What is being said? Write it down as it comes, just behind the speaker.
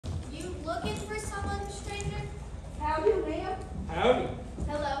looking for someone, stranger? Howdy, ma'am. Howdy.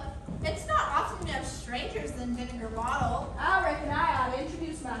 Hello. It's not often we have strangers in Vinegar Bottle. I reckon I ought to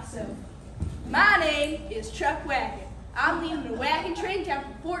introduce myself. My name is Chuck Wagon. I'm leading a wagon train down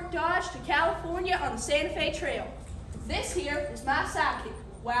from Fort Dodge to California on the Santa Fe Trail. This here is my sidekick,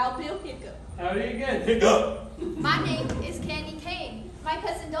 Wild Bill Hiccup. Howdy again. Hiccup. My name is Candy Kane. My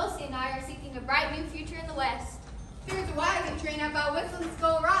cousin Dulcie and I are seeking a bright new future in the West. Here's a wagon train out by Whistling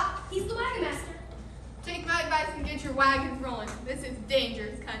Skull Rock. He's the wagon master. Take my advice and get your wagons rolling. This is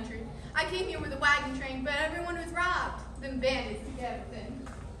dangerous country. I came here with a wagon train, but everyone was robbed. Them bandits took everything.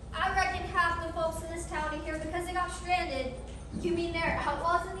 I reckon half the folks in this town are here because they got stranded. You mean they're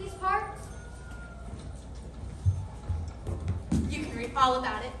outlaws in these parts? You can read all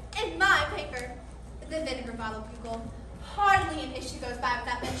about it in my paper, The Vinegar Bottle Bugle. Hardly an issue goes by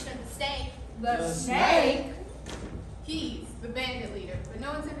without mention of the snake. The snake? He's the bandit leader, but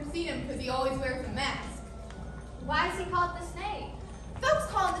no one's ever seen him because he always wears a mask. Why is he called the snake? Folks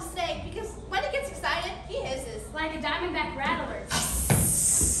call him the snake because when he gets excited, he hisses. Like a diamondback rattler.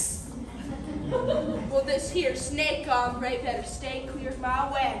 Well, this here snake hombre better stay clear of my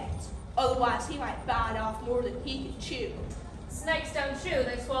wagons. Otherwise, he might bite off more than he can chew. Snakes don't chew,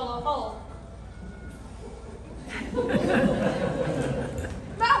 they swallow whole.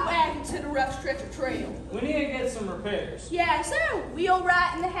 My wagon's hit a rough stretch of trail. We need to get some repairs. Yeah, is there a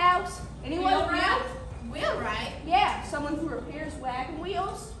wheelwright in the house? Anyone? Wheelwright? Wheelwright? Yeah, someone who repairs wagon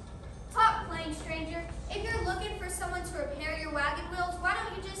wheels. Talk plain, stranger. If you're looking for someone to repair your wagon wheels, why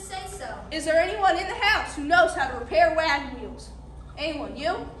don't you just say so? Is there anyone in the house who knows how to repair wagon wheels? Anyone?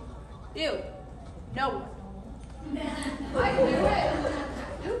 You? You? No one. I can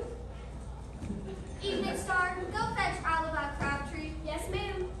do it. Evening Star, go fetch Alibi Crabtree. Yes,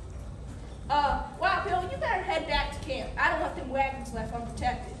 ma'am. Wow, Bill, you better head back to camp. I don't want them wagons left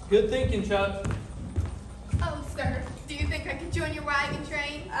unprotected. Good thinking, Chuck. Oh, sir, do you think I could join your wagon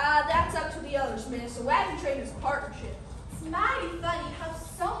train? That's up to the others, miss. The wagon train is a partnership. It's mighty funny how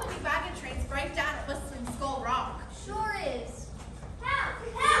so many wagon trains break down at Whistling Skull Rock. Sure is. Help!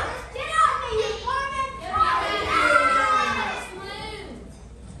 Help! Get off me, you woman! Get off me!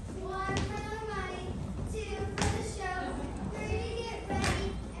 One for the money, two for the show, three to get ready,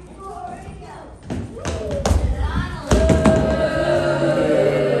 and four to go.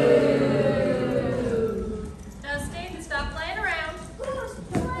 Now, Steve, stop playing around. Who's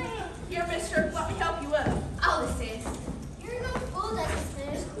playing? Here, mister, let me help you up. All this is. You're no fool that is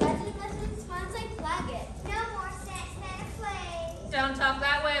finished. Legend lessons smiles like Wagon. No more snacks, play. Don't talk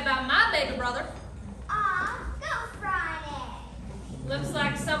that way about my baby brother. Aw, go Friday. Looks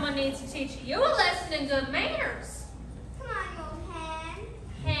like someone needs to teach you a lesson in good manners. Come on, you old hen.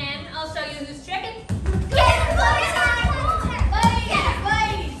 Hen, I'll show you who's chicken. Ladies!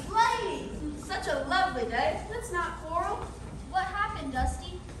 Such a lovely day. Let's not quarrel. What happened,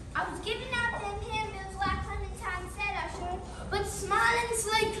 Dusty? I was giving out them handbills like Clementine said I should, but smiling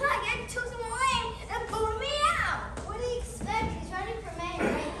Slade Claggett took them away and pulled me out. What do you expect? He's running for mayor,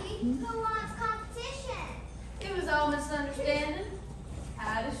 ain't he? Who wants competition? It was all misunderstanding.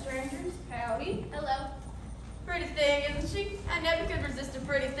 Howdy, strangers. Howdy. Hello. Pretty thing, isn't she? I never could resist a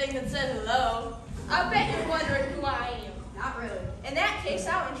pretty thing that said hello. I bet you're wondering who I am. Not really. In that case,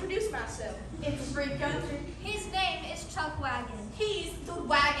 I'll introduce myself. It's a free country. His name is Chuck Wagon. He's the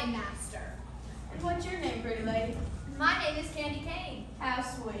wagon master. And what's your name, pretty lady? My name is Candy Kane. How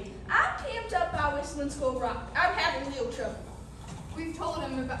sweet. I'm camped up by Whistling Skull Rock. I'm having wheel trouble. We've told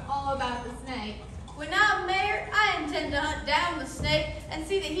him all about the snake. When I'm mayor, I intend to hunt down the snake and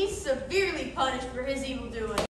see that he's severely punished for his evil doing.